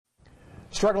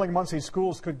Struggling Muncie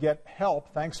schools could get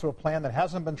help thanks to a plan that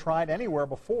hasn't been tried anywhere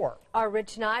before. Our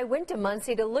Rich and I went to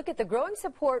Muncie to look at the growing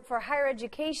support for higher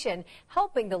education,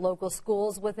 helping the local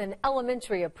schools with an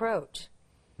elementary approach.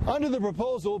 Under the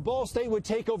proposal, Ball State would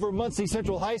take over Muncie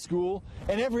Central High School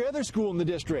and every other school in the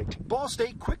district. Ball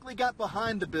State quickly got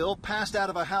behind the bill passed out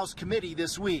of a House committee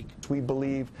this week. We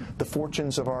believe the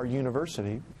fortunes of our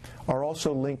university are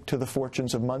also linked to the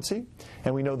fortunes of Muncie,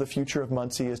 and we know the future of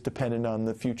Muncie is dependent on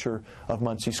the future of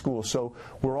Muncie schools. So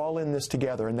we're all in this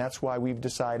together, and that's why we've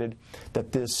decided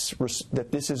that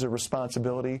this is a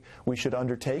responsibility we should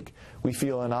undertake. We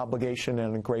feel an obligation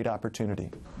and a great opportunity.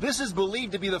 This is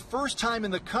believed to be the first time in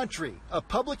the country a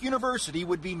public university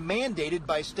would be mandated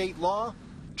by state law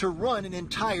to run an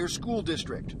entire school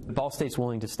district. Ball State's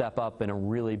willing to step up in a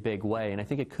really big way, and I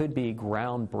think it could be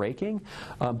groundbreaking,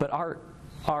 but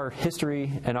our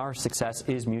history and our success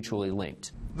is mutually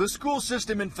linked. The school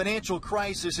system in financial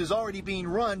crisis is already being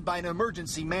run by an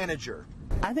emergency manager.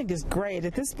 I think it's great.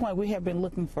 At this point, we have been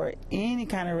looking for any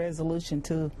kind of resolution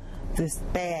to this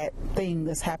bad thing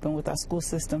that's happened with our school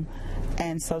system.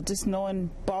 And so just knowing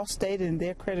Ball State and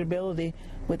their credibility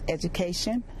with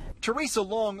education. Teresa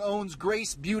Long owns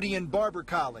Grace Beauty and Barber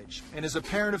College and is a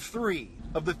parent of 3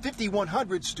 of the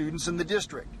 5,100 students in the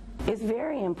district. It's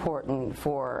very important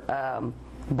for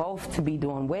both to be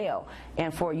doing well,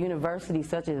 and for a university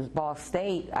such as Ball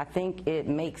State, I think it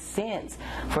makes sense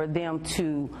for them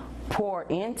to pour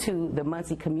into the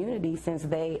Muncie community since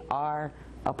they are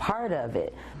a part of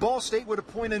it. Ball State would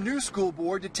appoint a new school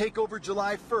board to take over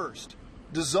July 1st,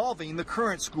 dissolving the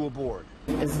current school board.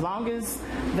 As long as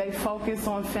they focus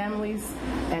on families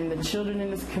and the children in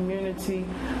this community,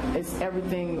 it's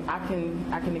everything. I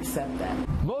can accept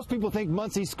that. Most people think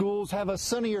Muncie schools have a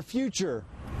sunnier future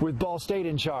with Ball State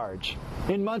in charge.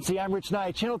 In Muncie, I'm Rich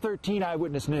Knight, Channel 13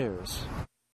 Eyewitness News.